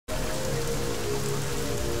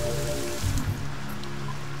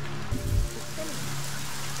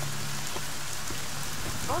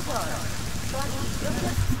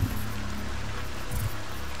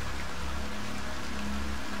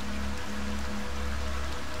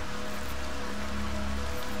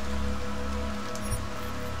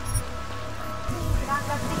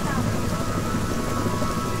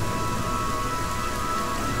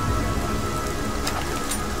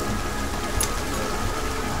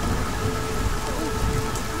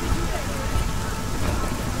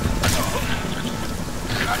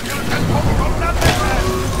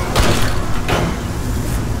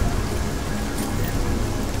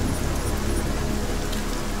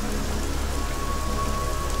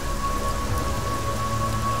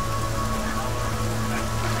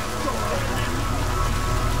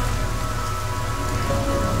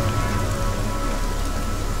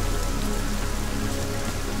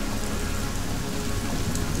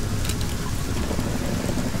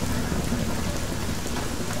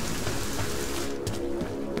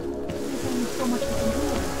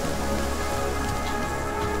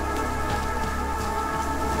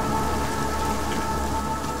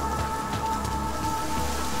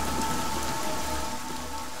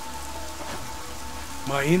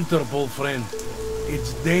My Interpol friend,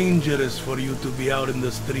 it's dangerous for you to be out in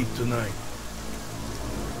the street tonight.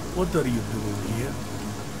 What are you doing here?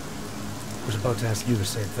 I was about to ask you the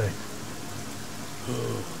same thing.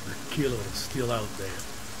 Oh, the killer is still out there.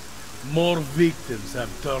 More victims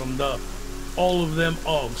have turned up. All of them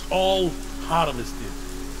Augs, all harvested.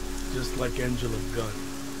 Just like Angela's gun.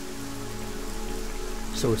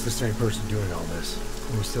 So it's the same person doing all this,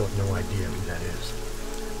 and we still have no idea who that is.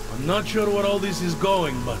 I'm not sure where all this is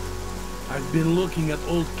going, but I've been looking at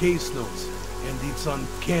old case notes, and it's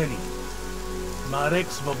uncanny. Marek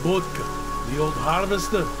Svobotka, the old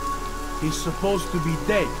harvester, he's supposed to be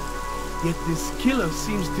dead, yet this killer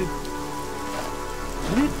seems to...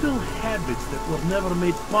 Little habits that were never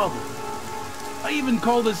made public. I even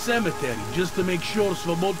called the cemetery, just to make sure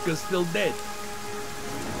Svobodka's still dead.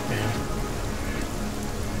 And?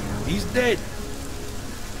 He's dead.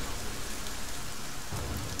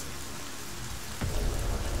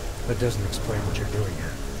 That doesn't explain what you're doing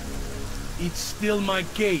here. It's still my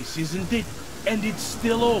case, isn't it? And it's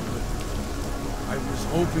still open. I was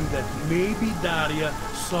hoping that maybe Daria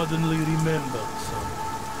suddenly remembered something.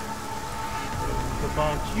 What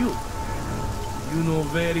about you? You know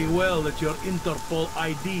very well that your Interpol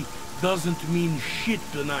ID doesn't mean shit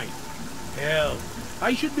tonight. Hell,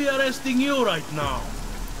 I should be arresting you right now.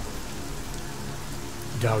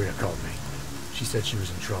 Daria called me. She said she was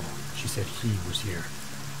in trouble. She said he was here.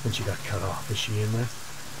 Then she got cut off. Is she in there?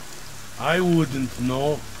 I wouldn't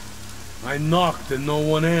know. I knocked and no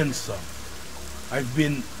one answered. I've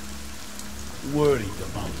been worried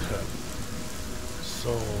about her.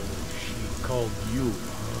 So she called you,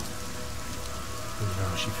 huh? You know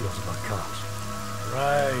how she feels about cops.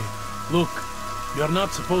 Right. Look, you're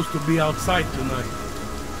not supposed to be outside tonight.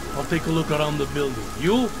 I'll take a look around the building.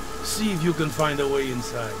 You, see if you can find a way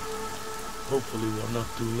inside. Hopefully we're not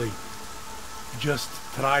too late. Just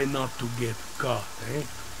try not to get caught, eh?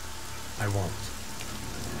 I won't.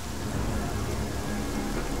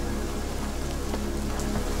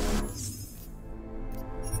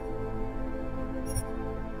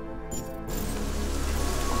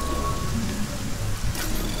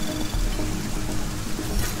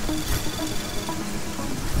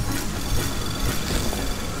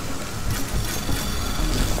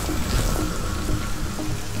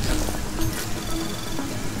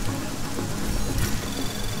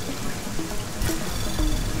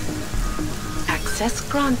 Access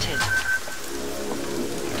granted.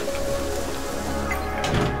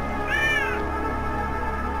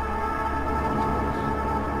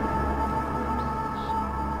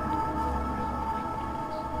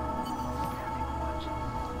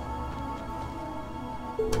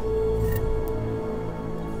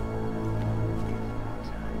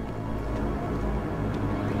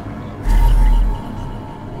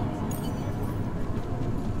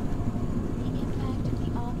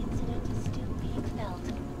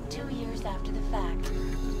 After the fact,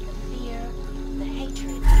 the fear, the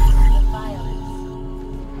hatred, the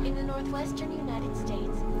violence. In the northwestern United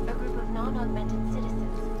States, a group of non-augmented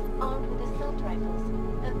citizens, armed with assault rifles,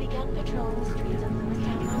 have begun patrolling the streets of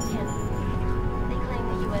Lewistown, Montana. They claim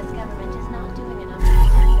the U.S. government is not doing enough to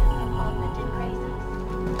protect them from augmented crazies.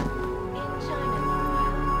 In China,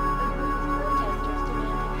 meanwhile, a group of protesters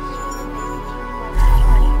demanding freedom and basic human rights of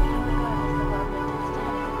life, regardless of augmented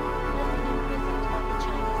status, have been imprisoned by the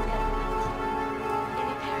Chinese government. In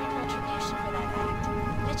apparent retribution for that act,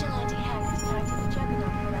 vigilante hackers tied to the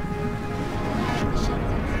Juggernaut collective will have the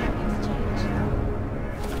Shenzhen Stock Exchange.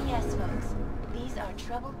 Yes, folks, these are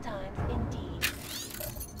troubled times indeed.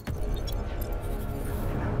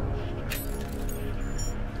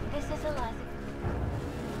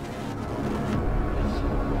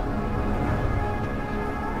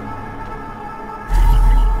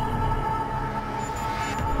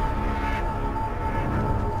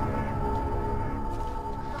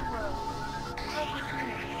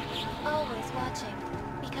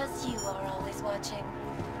 watching.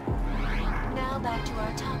 Now back to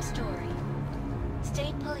our top story.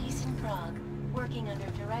 State police in Prague, working under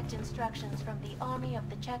direct instructions from the Army of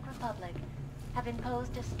the Czech Republic, have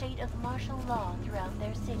imposed a state of martial law throughout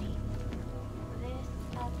their city. This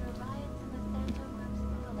after riots in the Santo Group's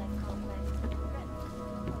Intellect complex threatened to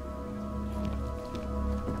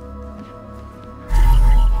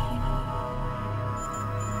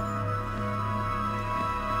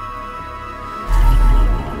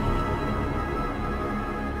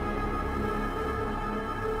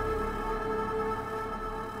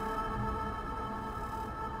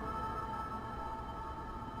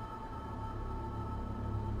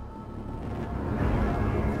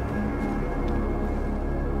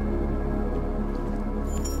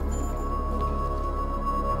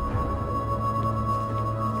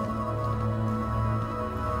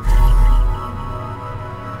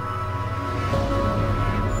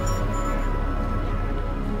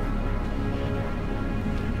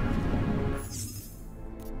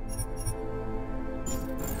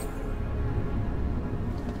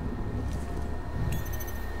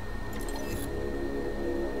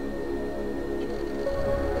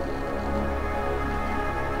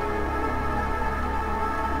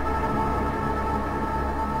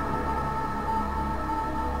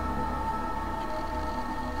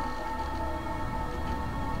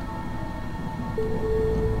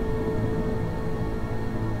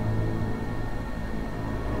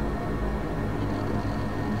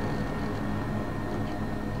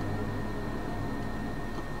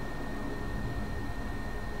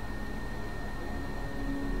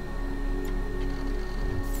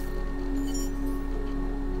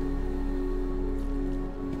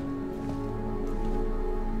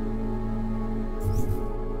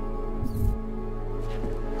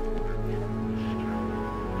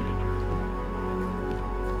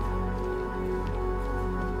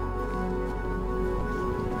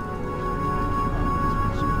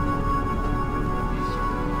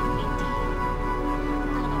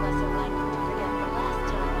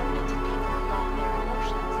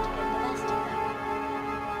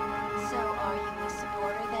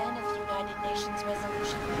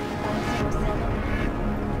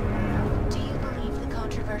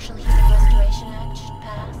Human Restoration Act should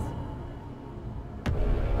pass?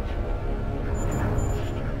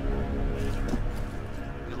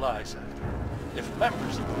 Eliza, if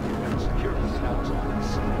members of the UN Security Council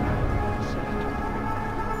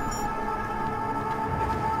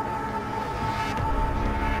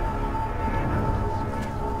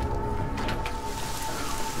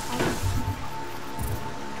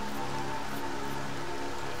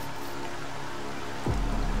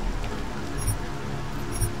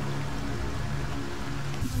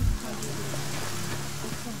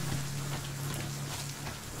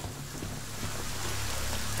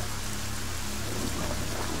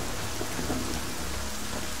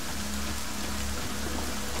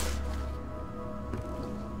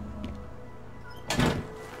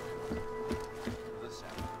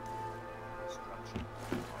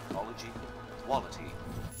quality.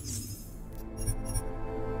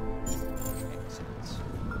 Excellence.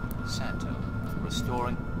 Santo.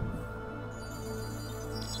 Restoring.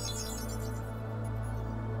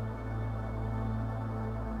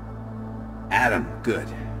 Adam, good.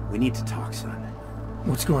 We need to talk, son.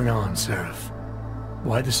 What's going on, Seraph?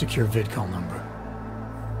 Why the secure vidcall number?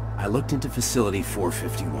 I looked into Facility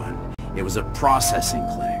 451. It was a processing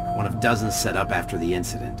clinic, one of dozens set up after the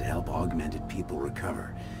incident to help augmented people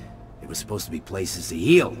recover. It was supposed to be places to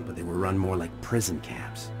heal, but they were run more like prison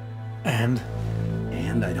camps. And?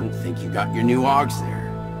 And I don't think you got your new augs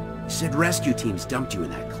there. You said rescue teams dumped you in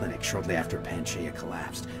that clinic shortly after Panchaea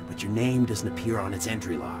collapsed, but your name doesn't appear on its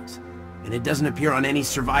entry logs. And it doesn't appear on any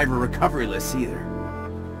survivor recovery lists either.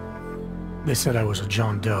 They said I was a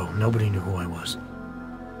John Doe. Nobody knew who I was.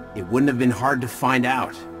 It wouldn't have been hard to find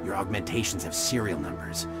out. Your augmentations have serial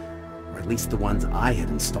numbers. Or at least the ones I had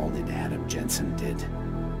installed into Adam Jensen did.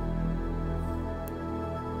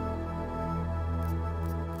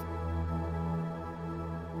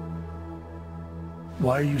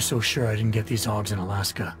 Why are you so sure I didn't get these augs in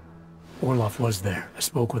Alaska? Orloff was there. I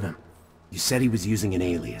spoke with him. You said he was using an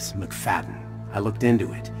alias, McFadden. I looked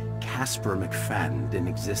into it. Casper McFadden didn't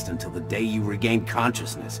exist until the day you regained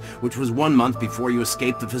consciousness, which was 1 month before you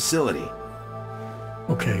escaped the facility.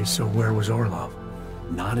 Okay, so where was Orlov?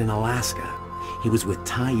 Not in Alaska. He was with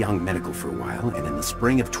Tai Young Medical for a while, and in the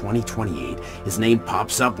spring of 2028, his name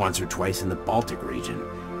pops up once or twice in the Baltic region.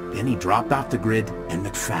 Then he dropped off the grid, and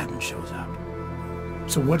McFadden shows up.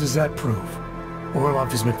 So what does that prove?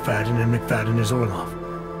 Orlov is McFadden, and McFadden is Orlov.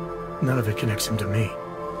 None of it connects him to me.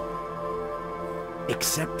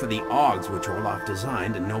 Except for the augs which Orloff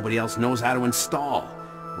designed and nobody else knows how to install,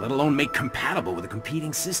 let alone make compatible with a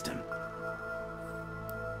competing system.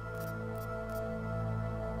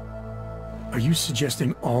 Are you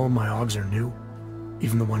suggesting all my augs are new?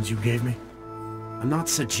 Even the ones you gave me? I'm not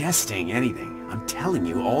suggesting anything. I'm telling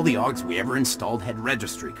you, all the augs we ever installed had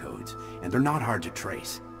registry codes, and they're not hard to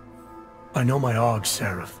trace. I know my augs,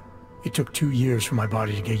 Seraph. It took 2 years for my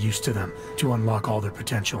body to get used to them, to unlock all their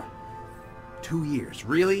potential. 2 years?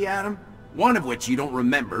 Really, Adam? One of which you don't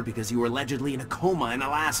remember because you were allegedly in a coma in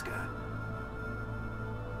Alaska.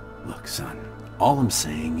 Look, son, all I'm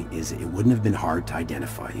saying is it wouldn't have been hard to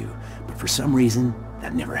identify you, but for some reason,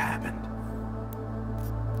 that never happened.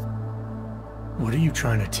 What are you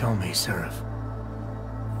trying to tell me, Seraph?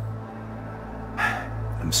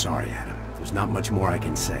 I'm sorry, Adam. There's not much more I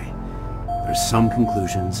can say. There's some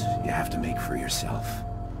conclusions you have to make for yourself.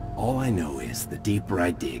 All I know is the deeper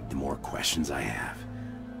I dig, the more questions I have.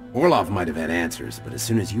 Orloff might have had answers, but as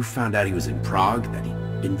soon as you found out he was in Prague, that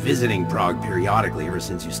he'd been visiting Prague periodically ever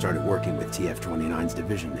since you started working with TF-29's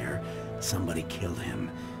division there, somebody killed him.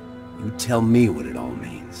 You tell me what it all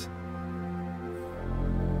means.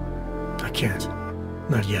 I can't.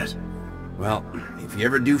 Not yet. Well, if you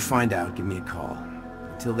ever do find out, give me a call.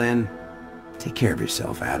 Until then, take care of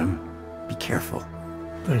yourself, Adam. Be careful.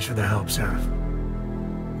 Thanks for the help, Seraph.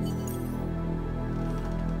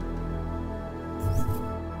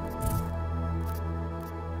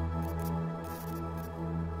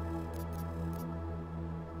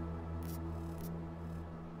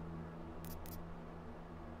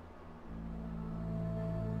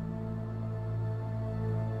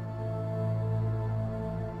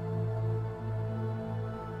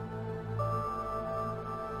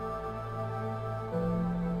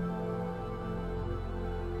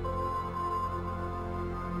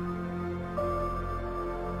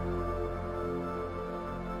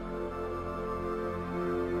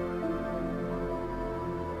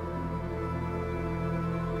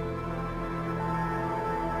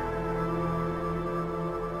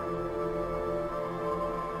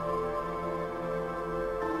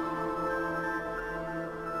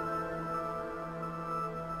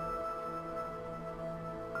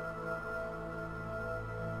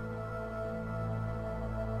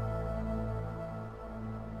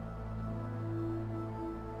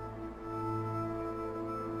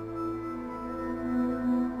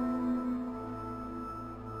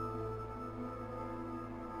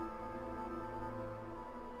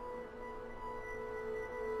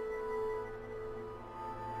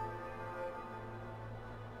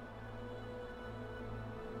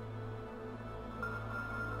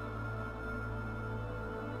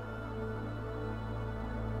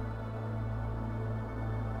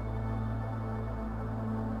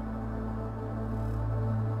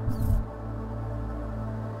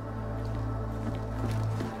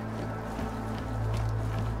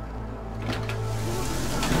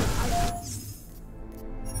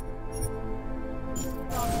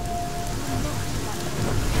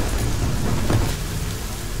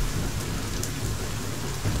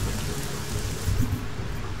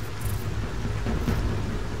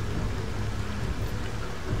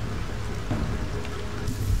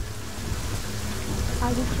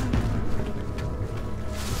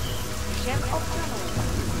 J'aime observer.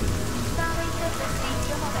 Vítávejte ve svých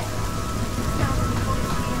domovech. Stále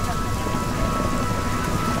vykončí za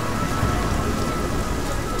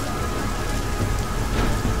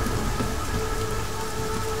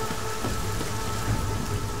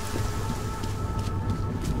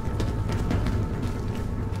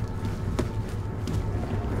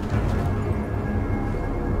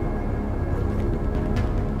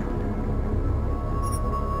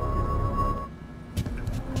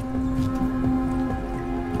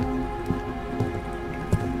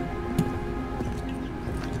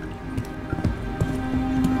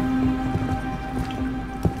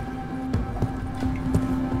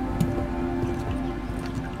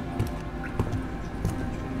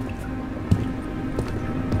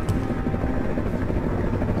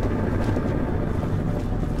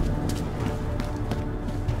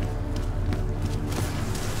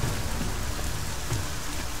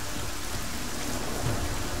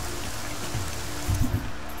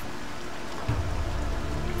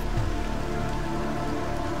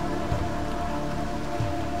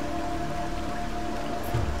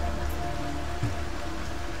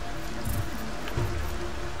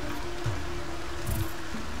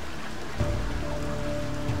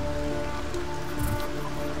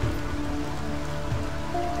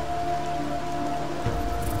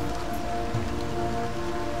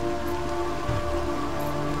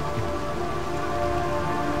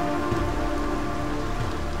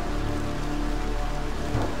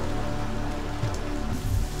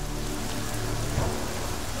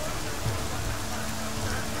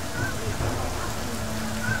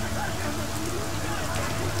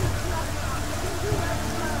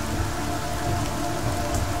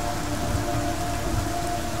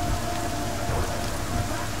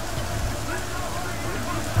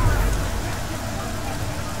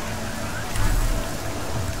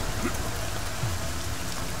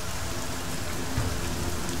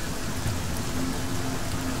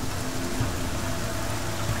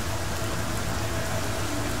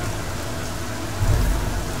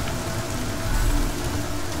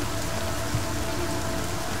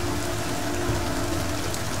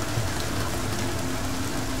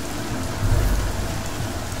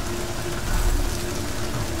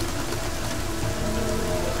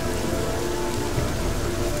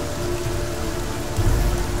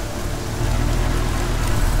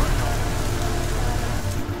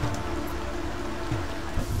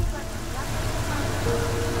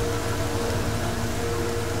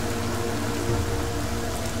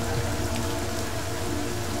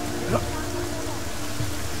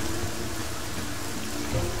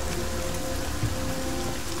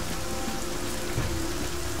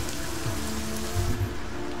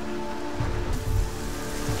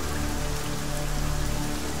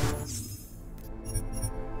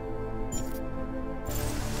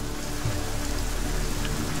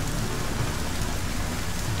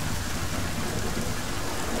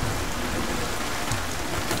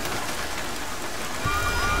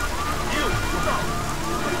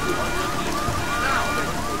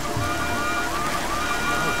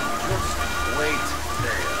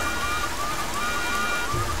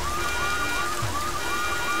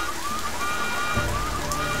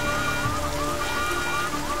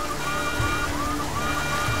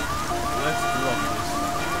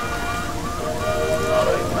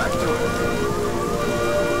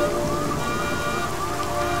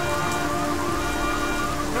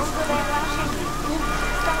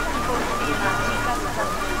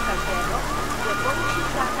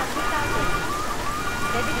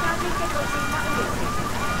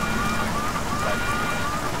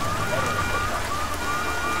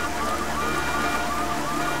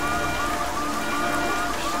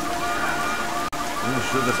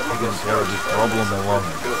taken care of this problem a long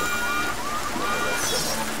ago.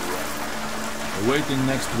 Awaiting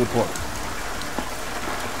next report.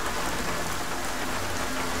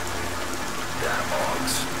 Damn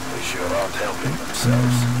orcs. They sure aren't helping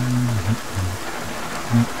themselves.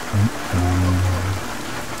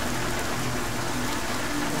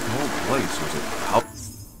 The whole place was a house.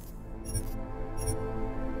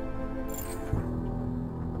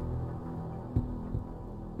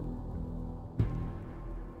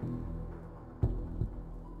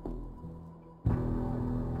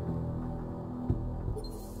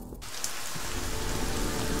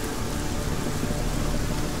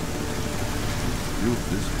 You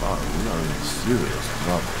this far, we are in serious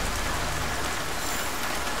trouble.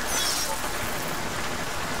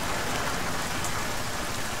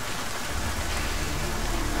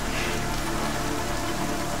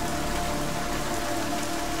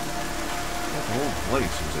 That whole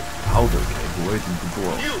place is a powder keg waiting to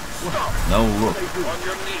blow. You stop! Now look. On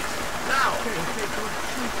your knees! Now!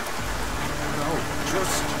 No,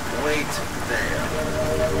 just wait there.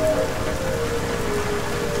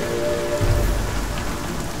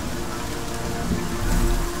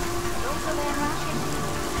 Non tolerantie.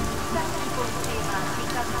 Stata riporteva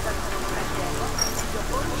applicata dal fratello,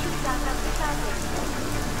 dopo rifiutata applicata.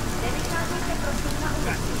 Delicatamente prossima.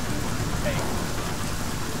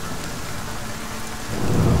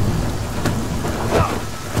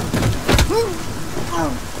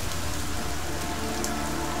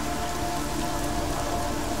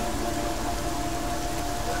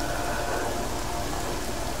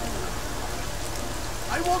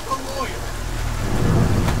 I want a lawyer.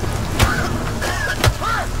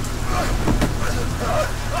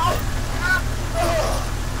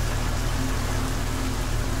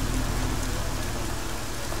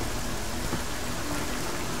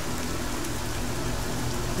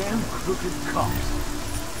 Damn crooked cops.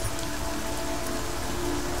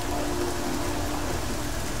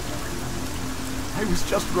 I was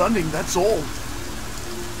just running, that's all.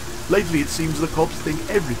 Lately it seems the cops think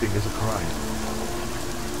everything is a crime.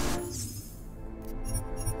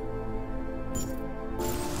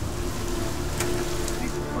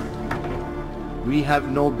 We have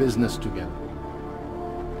no business together.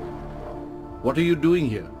 What are you doing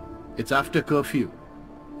here? It's after curfew.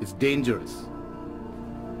 It's dangerous.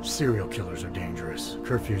 Serial killers are dangerous.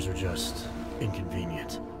 Curfews are just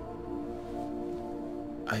inconvenient.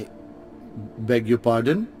 I beg your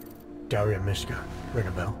pardon? Daria Mishka. Ring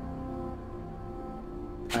a bell?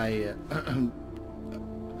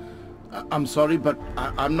 I'm sorry, but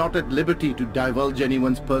I'm not at liberty to divulge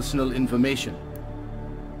anyone's personal information.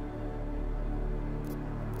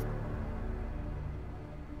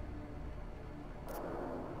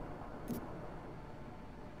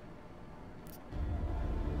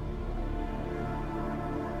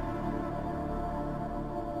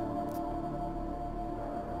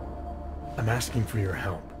 I'm asking for your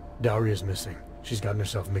help. Daria's missing. She's gotten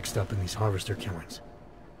herself mixed up in these harvester killings.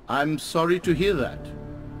 I'm sorry to hear that,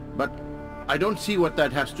 but I don't see what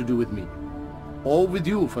that has to do with me. Or with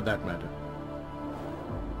you, for that matter.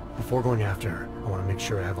 Before going after her, I want to make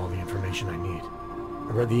sure I have all the information I need.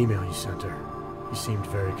 I read the email you sent her. You seemed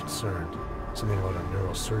very concerned. Something about a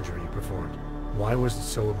neurosurgery you performed. Why was it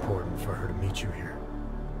so important for her to meet you here?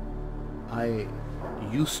 I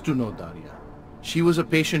used to know Daria. She was a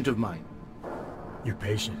patient of mine. Your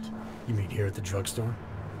patient? You mean here at the drugstore?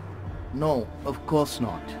 No, of course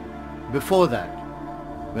not. Before that,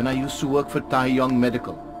 when I used to work for Tai Yong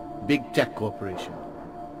Medical, big tech corporation.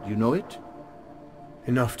 You know it?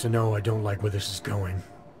 Enough to know I don't like where this is going.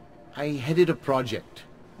 I headed a project,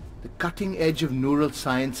 the cutting edge of neural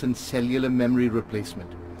science and cellular memory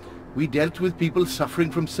replacement. We dealt with people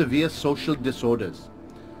suffering from severe social disorders.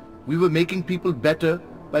 We were making people better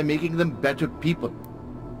by making them better people.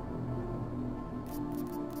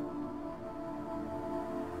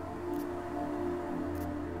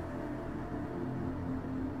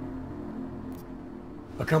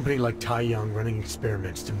 A company like Tai Yong running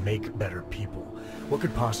experiments to make better people. What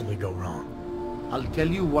could possibly go wrong? I'll tell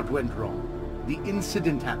you what went wrong. The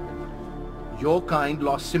incident happened. Your kind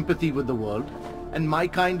lost sympathy with the world, and my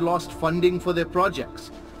kind lost funding for their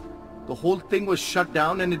projects. The whole thing was shut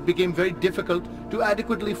down, and it became very difficult to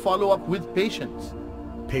adequately follow up with patients.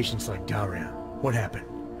 Patients like Daria. What happened?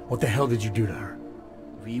 What the hell did you do to her?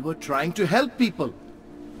 We were trying to help people.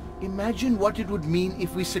 Imagine what it would mean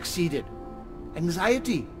if we succeeded.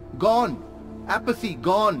 Anxiety, gone. Apathy,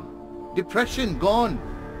 gone. Depression, gone.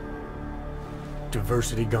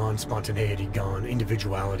 Diversity gone, spontaneity gone,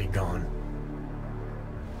 individuality gone.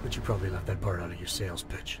 But you probably left that part out of your sales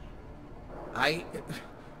pitch.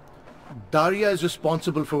 Daria is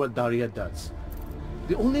responsible for what Daria does.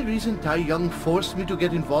 The only reason Tai Young forced me to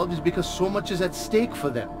get involved is because so much is at stake for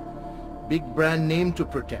them. Big brand name to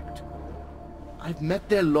protect. I've met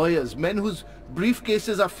their lawyers, men whose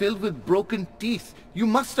briefcases are filled with broken teeth. You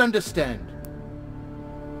must understand.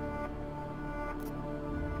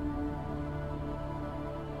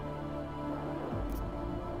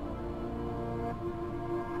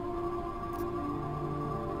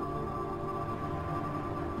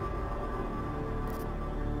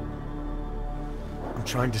 I'm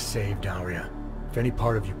trying to save Daria. If any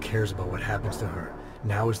part of you cares about what happens to her,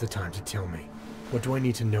 now is the time to tell me. What do I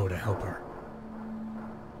need to know to help her?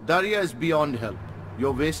 Daria is beyond help.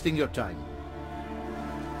 You're wasting your time.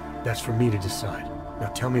 That's for me to decide. Now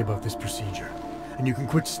tell me about this procedure. And you can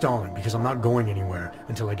quit stalling, because I'm not going anywhere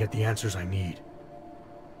until I get the answers I need.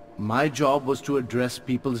 My job was to address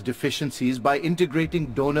people's deficiencies by integrating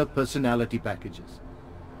donor personality packages.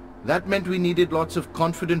 That meant we needed lots of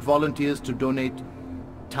confident volunteers to donate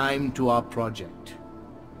time to our project.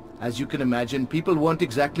 As you can imagine, people weren't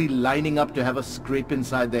exactly lining up to have a scrape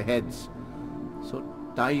inside their heads. So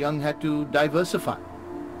Tai Young had to diversify.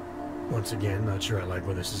 Once again, not sure I like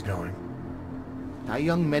where this is going. Tai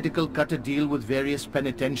Young Medical cut a deal with various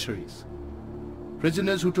penitentiaries.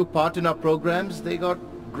 Prisoners who took part in our programs, they got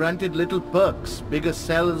granted little perks, bigger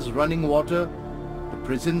cells, running water. The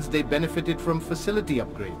prisons, they benefited from facility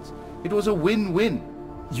upgrades. It was a win-win.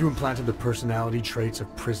 You implanted the personality traits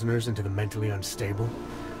of prisoners into the mentally unstable?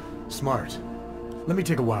 Smart. Let me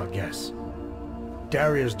take a wild guess.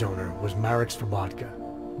 Daria's donor was Marek Svobotka,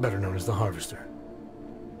 better known as the Harvester.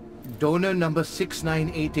 Donor number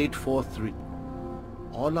 698843.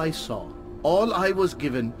 All I saw, all I was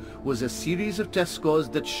given, was a series of test scores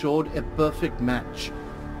that showed a perfect match.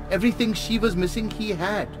 Everything she was missing, he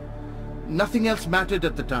had. Nothing else mattered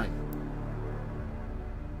at the time.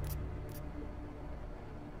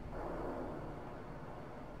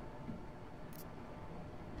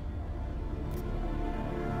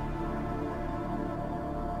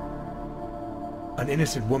 An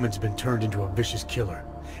innocent woman's been turned into a vicious killer,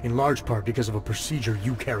 in large part because of a procedure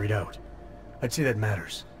you carried out. I'd say that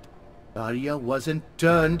matters. Daria wasn't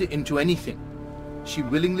turned into anything. She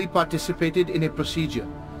willingly participated in a procedure.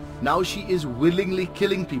 Now she is willingly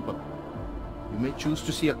killing people. You may choose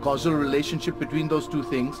to see a causal relationship between those two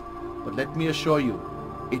things, but let me assure you,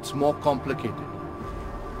 it's more complicated.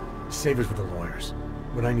 Save it for the lawyers.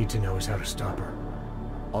 What I need to know is how to stop her.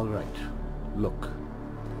 All right. Look.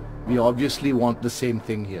 We obviously want the same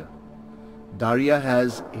thing here. Daria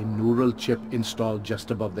has a neural chip installed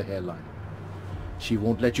just above the hairline. She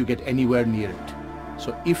won't let you get anywhere near it.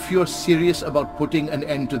 So if you're serious about putting an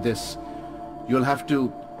end to this, you'll have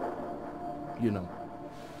to, you know.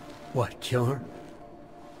 What, kill her?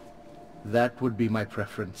 That would be my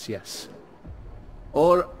preference, yes.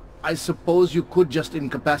 Or I suppose you could just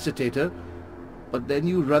incapacitate her, but then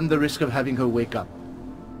you run the risk of having her wake up.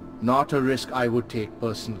 Not a risk I would take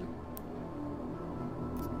personally.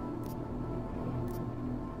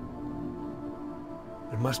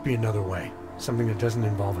 There must be another way. Something that doesn't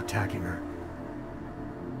involve attacking her.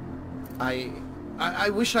 I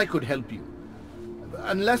wish I could help you.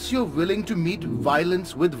 Unless you're willing to meet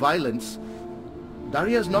violence with violence,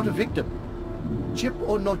 Daria's not a victim. Chip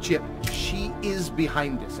or no chip, she is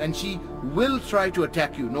behind this, and she will try to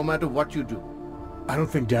attack you no matter what you do. I don't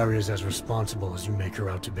think Daria's as responsible as you make her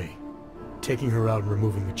out to be. Taking her out and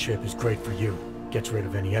removing the chip is great for you. Gets rid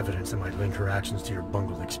of any evidence that might link her actions to your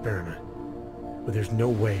bungled experiment. But there's no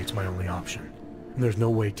way it's my only option. And there's no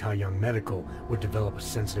way Tai Young Medical would develop a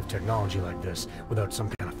sensitive technology like this without some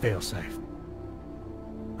kind of failsafe.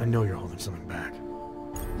 I know you're holding something back.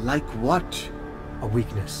 Like what? A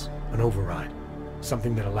weakness, an override.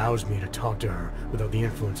 Something that allows me to talk to her without the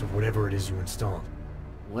influence of whatever it is you installed.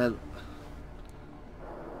 Well,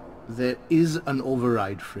 there is an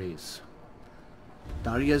override phrase.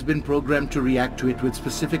 Daria has been programmed to react to it with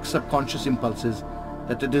specific subconscious impulses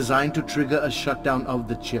that are designed to trigger a shutdown of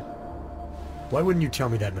the chip. Why wouldn't you tell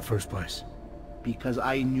me that in the first place? Because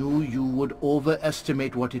I knew you would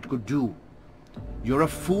overestimate what it could do. You're a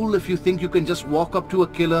fool if you think you can just walk up to a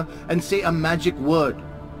killer and say a magic word.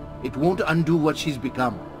 It won't undo what she's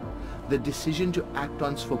become. The decision to act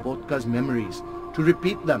on Svobodka's memories, to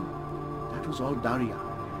repeat them, that was all Daria.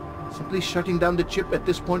 Simply shutting down the chip at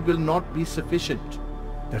this point will not be sufficient.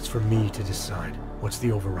 That's for me to decide. What's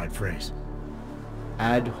the override phrase?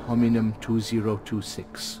 Ad hominem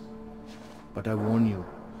 2026. But I warn you,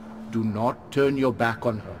 do not turn your back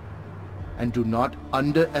on her. And do not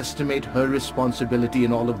underestimate her responsibility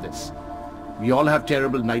in all of this. We all have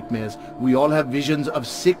terrible nightmares. We all have visions of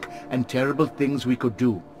sick and terrible things we could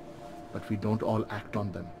do. but we don't all act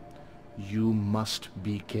on them. You must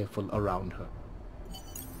be careful around her.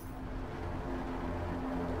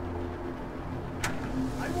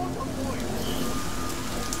 I want a voice.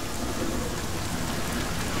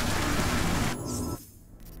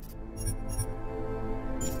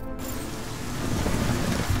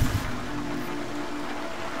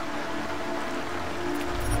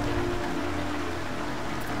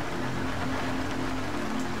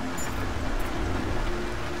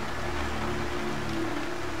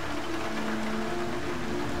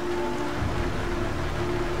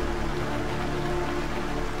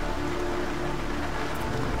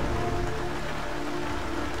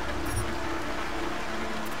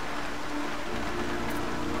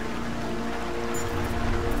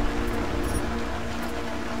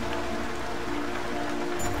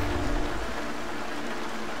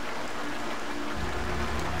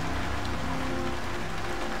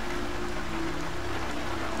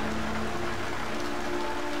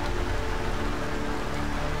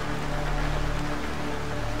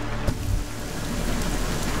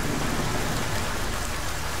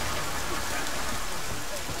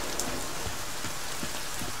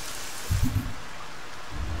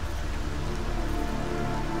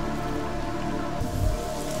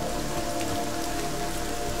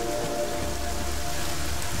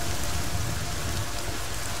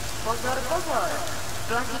 Pozor, pozor!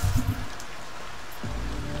 Platí...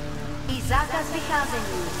 I zákaz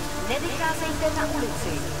vycházení. Nevycházejte na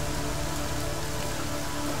ulici.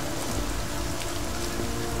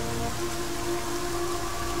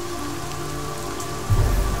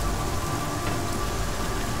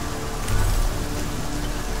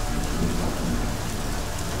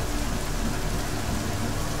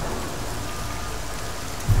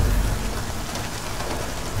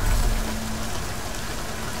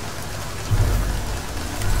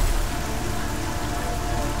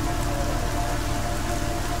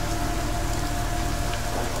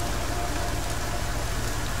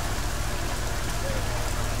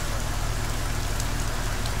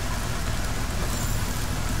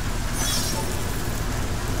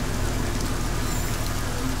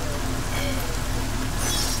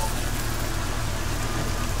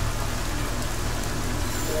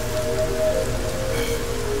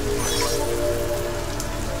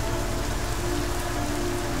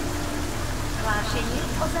 Hlášení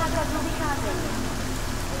o zákazu vycházení.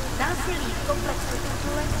 Násilí v komplexu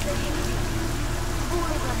titulek se šíří.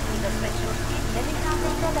 Kvůli vlastní bezpečnosti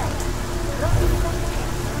nevycházejte ven. Prosím se.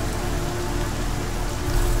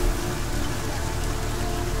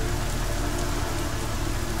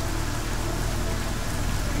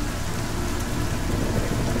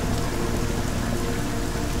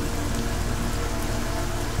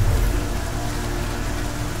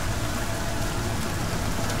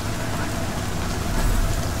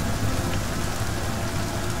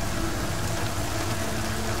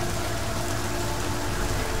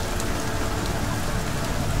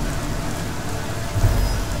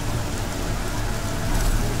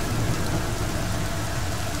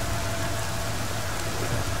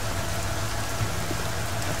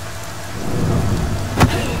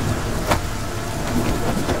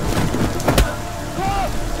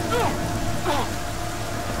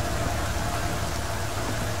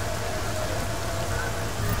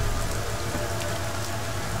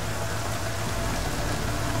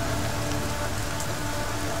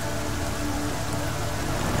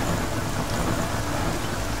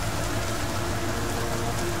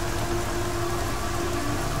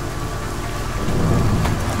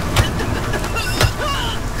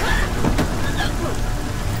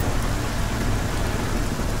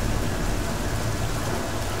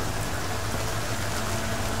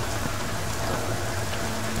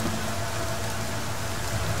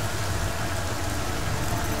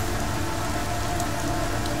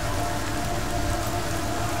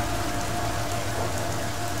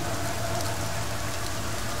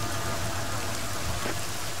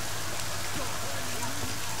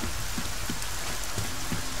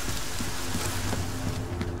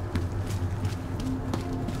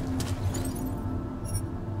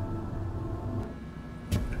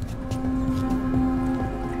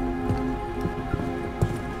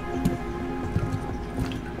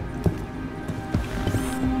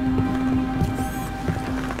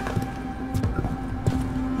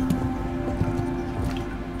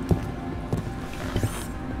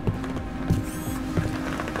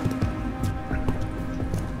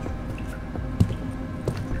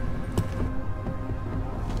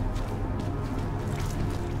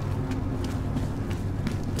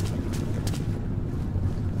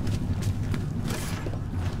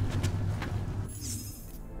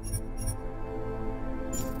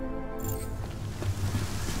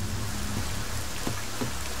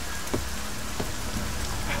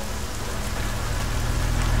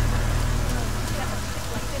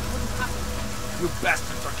 You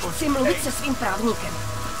bastards are going Ці to pay. милуться своїм правнукам.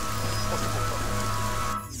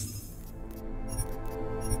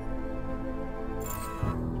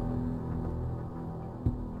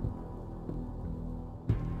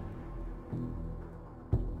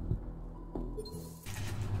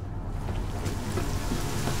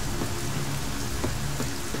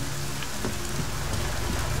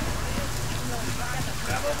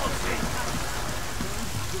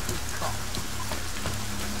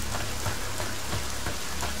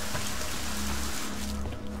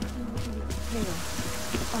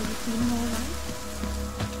 Are you feeling all right?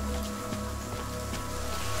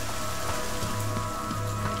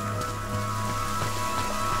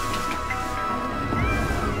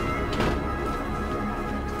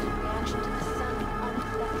 Reaction to the sudden,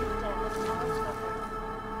 unexpected death of Charles Weber.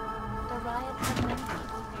 The riot had many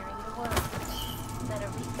people fearing the worst. That a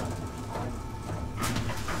reason on.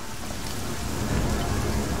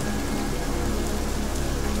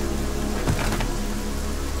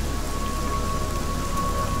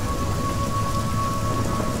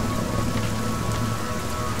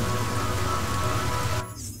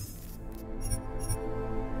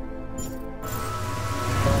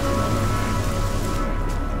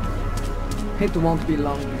 It won't be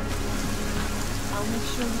long. I'll make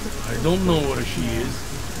sure you get I don't know where she is.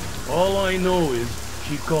 All I know is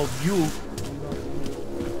she called you.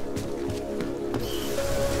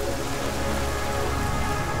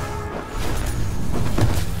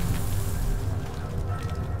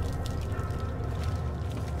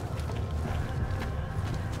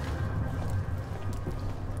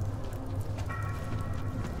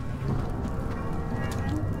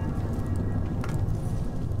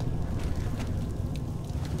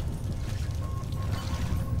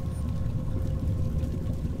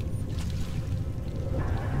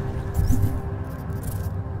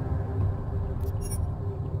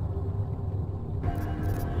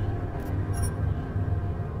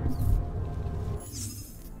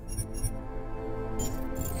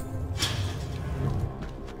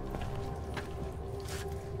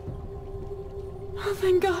 Oh,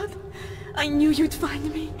 thank God. I knew you'd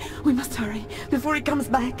find me. We must hurry, before he comes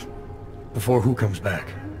back. Before who comes back?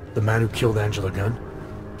 The man who killed Angela Gunn?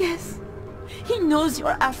 Yes. He knows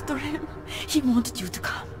you're after him. He wanted you to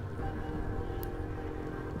come.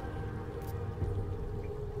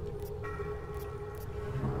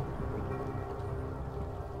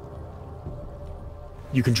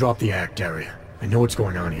 You can drop the act, Daria. I know what's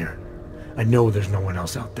going on here. I know there's no one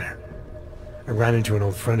else out there. I ran into an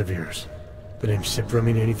old friend of yours. The name Cipra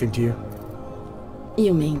mean anything to you?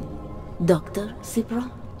 You mean Dr. Cipra?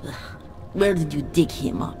 Where did you dig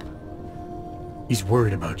him up? He's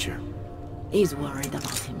worried about you. He's worried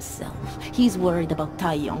about himself. He's worried about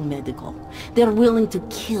Taiyong Medical. They're willing to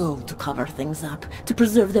kill to cover things up, to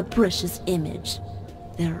preserve their precious image.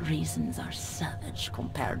 Their reasons are savage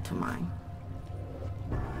compared to mine.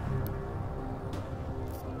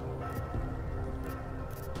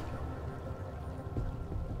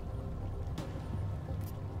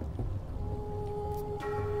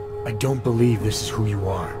 I don't believe this is who you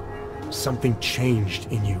are. Something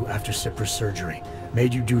changed in you after Cipra's surgery.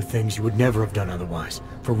 Made you do things you would never have done otherwise,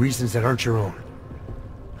 for reasons that aren't your own.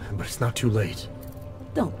 But it's not too late.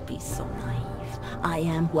 Don't be so naive. I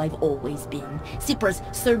am who I've always been. Cipra's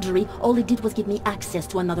surgery, all it did was give me access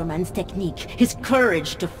to another man's technique, his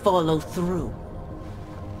courage to follow through.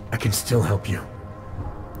 I can still help you.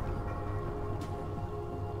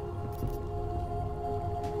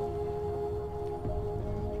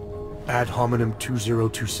 Ad hominem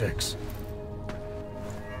 2026.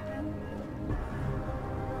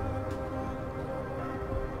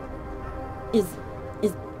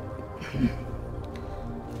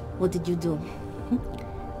 What did you do?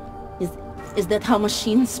 Is that how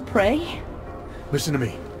machines pray? Listen to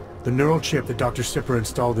me. The neural chip that Dr. Cipra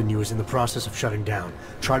installed in you is in the process of shutting down.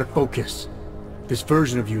 Try to focus. This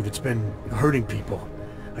version of you that's been hurting people,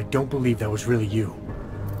 I don't believe that was really you.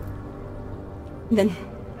 Then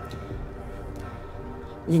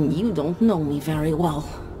you don't know me very well.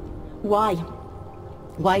 Why?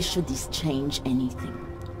 Why should this change anything?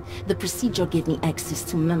 The procedure gave me access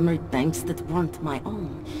to memory banks that weren't my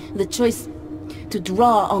own. The choice to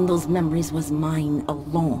draw on those memories was mine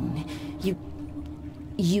alone.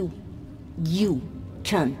 You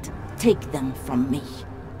can't take them from me.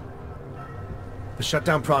 The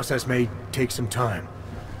shutdown process may take some time.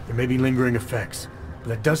 There may be lingering effects, but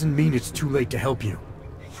that doesn't mean it's too late to help you.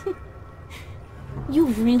 You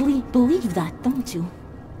really believe that, don't you?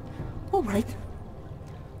 All right.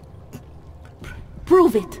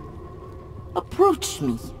 Prove it. Approach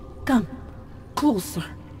me. Come. Closer.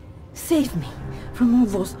 Save me from all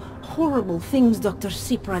those horrible things Dr.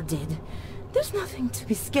 Sipra did, there's nothing to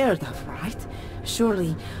be scared of, right?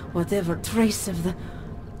 Surely, whatever trace of the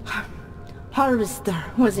harvester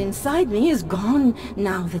was inside me is gone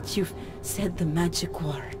now that you've said the magic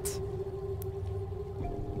words.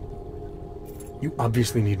 You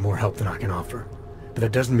obviously need more help than I can offer, but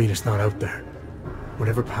that doesn't mean it's not out there.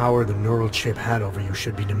 Whatever power the neural chip had over you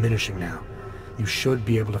should be diminishing now. You should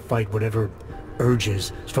be able to fight whatever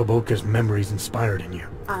urges Svobodka's memories inspired in you.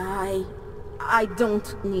 I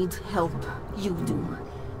don't need help. You do.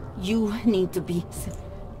 You need to be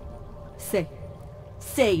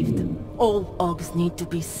saved. All Augs need to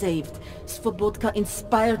be saved. Svobodka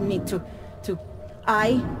inspired me to...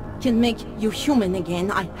 I can make you human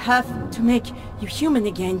again. I have to make you human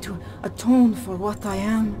again to atone for what I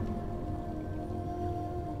am.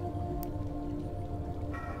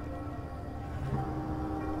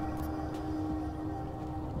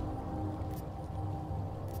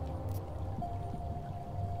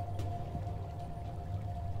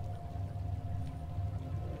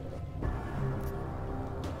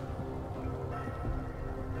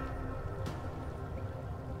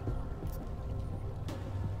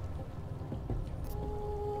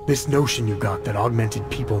 This notion you got that augmented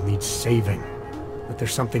people need saving, that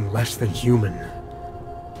there's something less than human.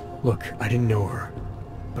 Look, I didn't know her,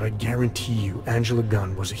 but I guarantee you Angela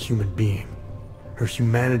Gunn was a human being. Her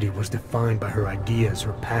humanity was defined by her ideas,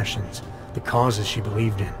 her passions, the causes she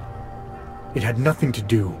believed in. It had nothing to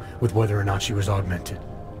do with whether or not she was augmented.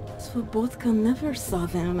 Svobodka never saw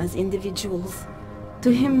them as individuals.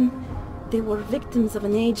 To him, they were victims of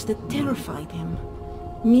an age that terrified him.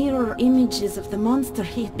 Mirror images of the monster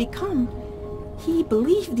he had become. He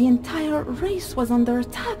believed the entire race was under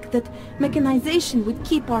attack, that mechanization would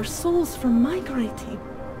keep our souls from migrating.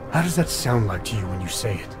 How does that sound like to you when you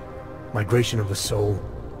say it? Migration of the soul,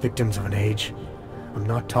 victims of an age? I'm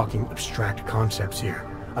not talking abstract concepts here.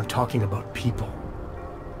 I'm talking about people.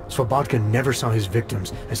 Svobodka never saw his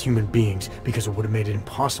victims as human beings because it would have made it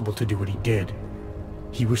impossible to do what he did.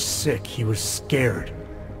 He was sick, he was scared.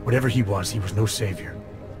 Whatever he was no savior.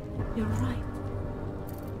 You're right.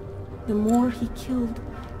 The more he killed,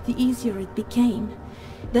 the easier it became.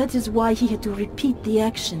 That is why he had to repeat the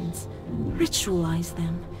actions, ritualize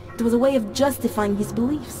them. It was a way of justifying his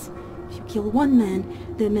beliefs. If you kill one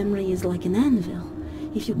man, the memory is like an anvil.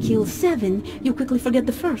 If you kill 7, you quickly forget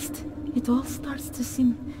the first. It all starts to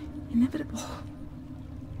seem inevitable.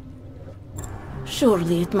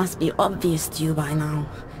 Surely it must be obvious to you by now.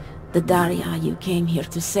 The Daria you came here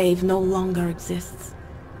to save no longer exists.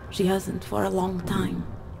 She hasn't for a long time.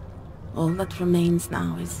 All that remains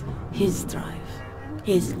now is his drive,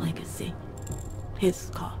 his legacy,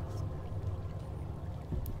 his cause.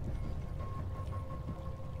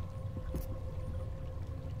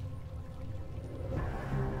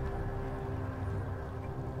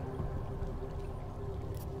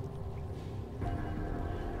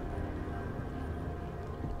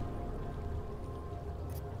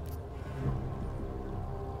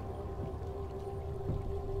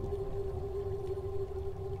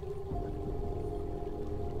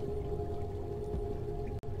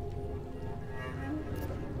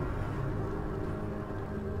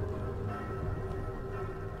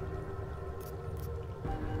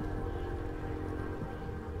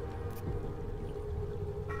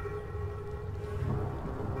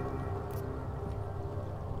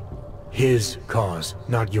 His cause,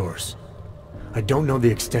 not yours. I don't know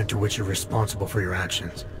the extent to which you're responsible for your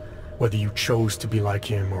actions, whether you chose to be like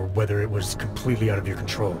him or whether it was completely out of your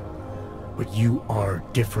control. But you are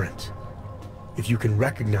different. If you can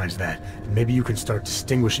recognize that, then maybe you can start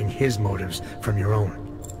distinguishing his motives from your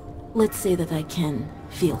own. Let's say that I can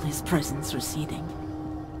feel his presence receding.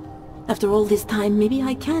 After all this time, maybe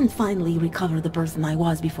I can finally recover the person I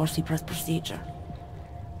was before Sipra's procedure.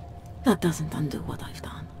 That doesn't undo what I've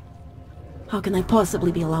done. How can I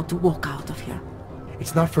possibly be allowed to walk out of here?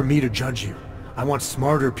 It's not for me to judge you. I want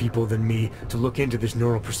smarter people than me to look into this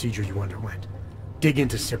neural procedure you underwent. Dig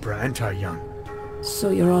into Sipra anti-Young. So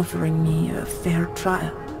you're offering me a fair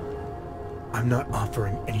trial? I'm not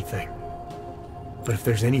offering anything. But if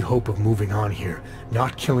there's any hope of moving on here,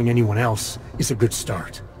 not killing anyone else is a good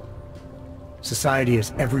start. Society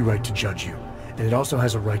has every right to judge you, and it also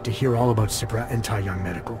has a right to hear all about Sipra anti-Young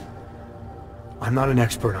Medical. I'm not an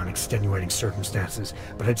expert on extenuating circumstances,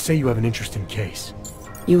 but I'd say you have an interesting case.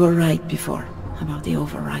 You were right before, about the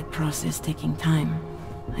override process taking time.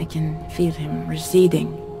 I can feel him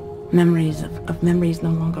receding. Memories of memories no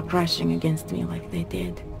longer crashing against me like they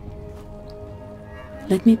did.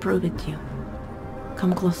 Let me prove it to you.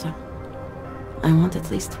 Come closer. I want at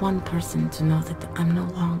least one person to know that I'm no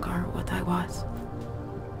longer what I was.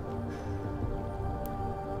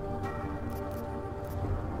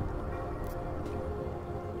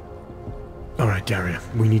 right, Daria.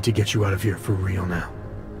 We need to get you out of here for real now.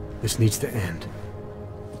 This needs to end.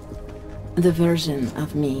 The version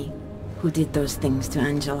of me who did those things to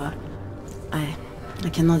Angela, I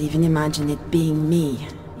cannot even imagine it being me,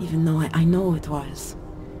 even though I know it was.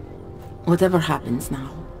 Whatever happens now,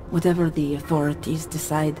 whatever the authorities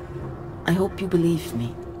decide, I hope you believe me.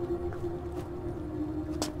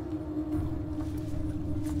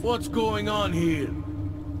 What's going on here?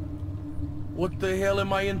 What the hell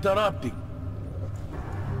am I interrupting?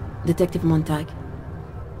 Detective Montag.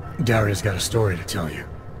 Daria's got a story to tell you.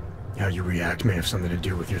 How you react may have something to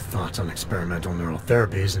do with your thoughts on experimental neural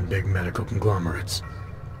therapies and big medical conglomerates.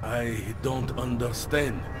 I don't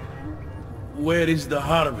understand. Where is the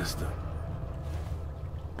harvester?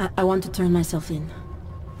 I want to turn myself in.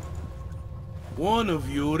 One of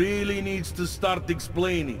you really needs to start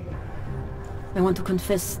explaining. I want to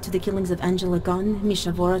confess to the killings of Angela Gunn,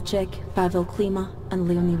 Misha Voracek, Pavel Klima, and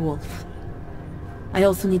Leonie Wolf. I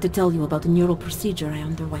also need to tell you about the neural procedure I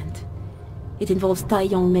underwent. It involves Tai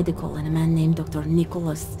Yong Medical and a man named Dr.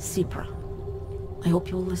 Nicholas Sipra. I hope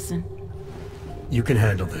you'll listen. You can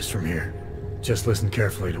handle this from here. Just listen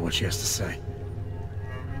carefully to what she has to say.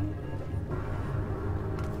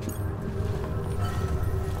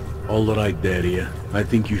 All right, Daria. I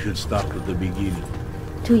think you should start at the beginning.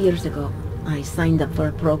 2 years ago, I signed up for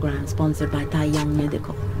a program sponsored by Tai Yong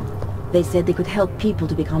Medical. They said they could help people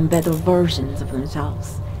to become better versions of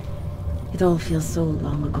themselves. It all feels so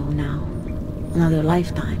long ago now. Another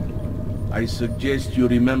lifetime. I suggest you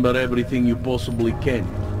remember everything you possibly can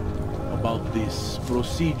about this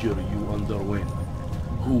procedure you underwent.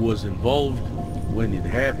 Who was involved, when it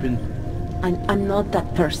happened. I'm not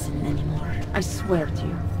that person anymore. I swear to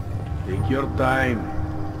you. Take your time.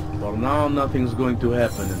 For now, nothing's going to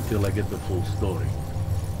happen until I get the full story.